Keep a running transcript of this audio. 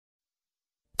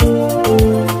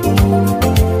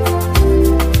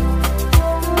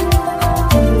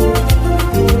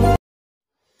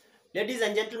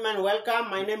and gentlemen, welcome.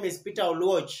 My name is Peter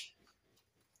Oluoch.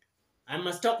 I'm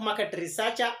a stock market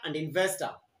researcher and investor.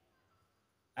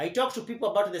 I talk to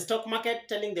people about the stock market,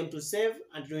 telling them to save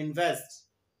and to invest.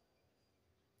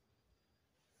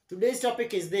 Today's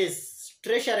topic is this: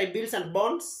 Treasury bills and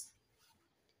bonds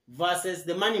versus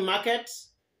the money market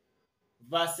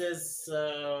versus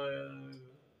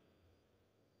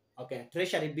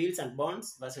Treasury bills and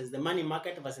bonds versus the money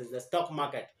market versus the stock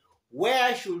market.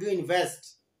 Where should you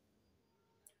invest?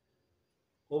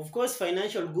 Of course,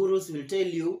 financial gurus will tell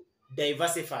you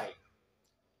diversify.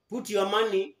 Put your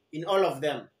money in all of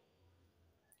them.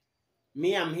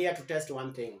 Me, I'm here to test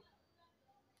one thing,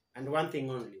 and one thing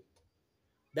only: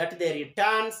 that the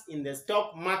returns in the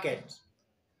stock market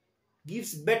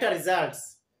gives better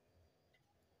results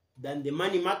than the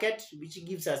money market, which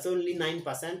gives us only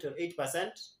 9% or 8%,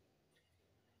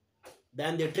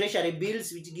 than the treasury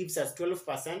bills, which gives us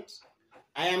 12%.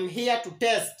 I am here to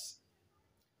test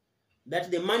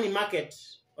that the money market,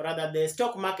 or rather the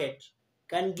stock market,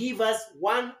 can give us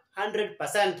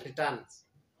 100% returns.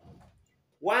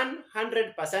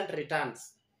 100%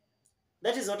 returns.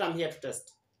 That is what I'm here to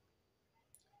test.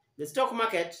 The stock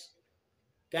market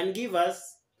can give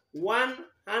us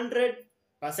 100%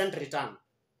 return.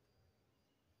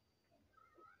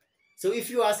 So if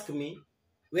you ask me,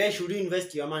 where should you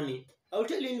invest your money? I will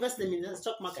tell you, invest them in the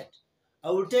stock market.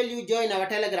 I will tell you, join our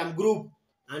Telegram group,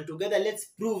 and together let's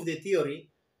prove the theory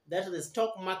that the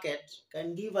stock market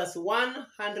can give us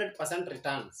 100%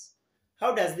 returns.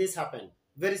 How does this happen?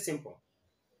 Very simple.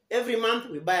 Every month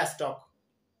we buy a stock.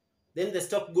 Then the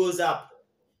stock goes up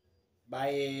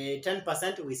by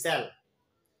 10%, we sell.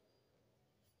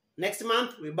 Next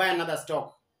month we buy another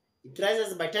stock. It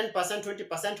rises by 10%,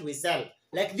 20%, we sell.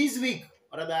 Like this week,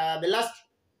 or the last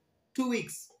 2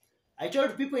 weeks, I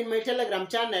told people in my Telegram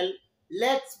channel,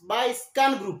 let's buy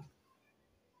Scan Group.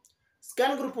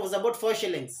 Scan Group was about 4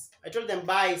 shillings. I told them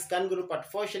buy Scan Group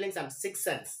at 4 shillings and 6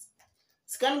 cents.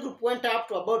 Scan Group went up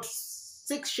to about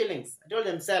 6 shillings. I told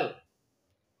them sell.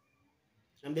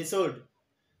 And they sold.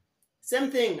 Same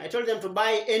thing, I told them to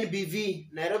buy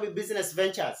NBV, Nairobi Business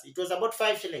Ventures. It was about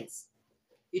 5 shillings.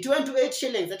 It went to 8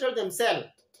 shillings. I told them sell.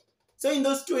 So in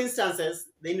those 2 instances,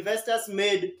 the investors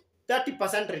made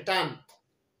 30% return.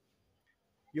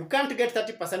 You can't get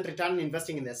 30% return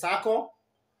investing in the SACCO.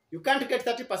 You can't get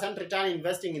 30% return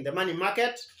investing in the money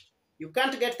market. You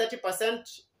can't get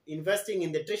 30% investing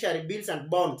in the treasury bills and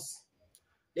bonds.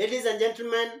 Ladies and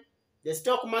gentlemen, the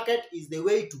stock market is the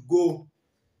way to go.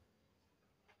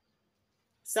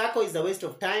 SACCO is a waste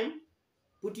of time.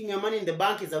 Putting your money in the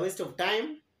bank is a waste of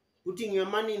time. Putting your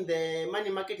money in the money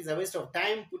market is a waste of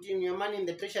time. Putting your money in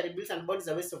the treasury bills and bonds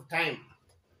is a waste of time.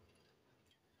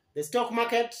 The stock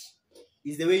market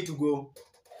is the way to go.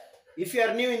 If you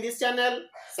are new in this channel,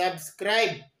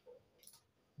 subscribe.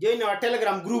 Join our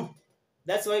Telegram group.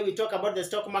 That's why we talk about the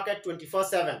stock market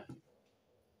 24/7.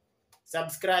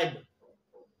 Subscribe.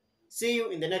 See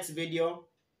you in the next video.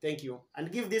 Thank you.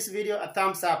 And give this video a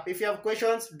thumbs up. If you have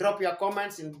questions, drop your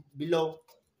comments in below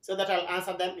so that I'll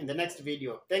answer them in the next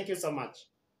video. Thank you so much.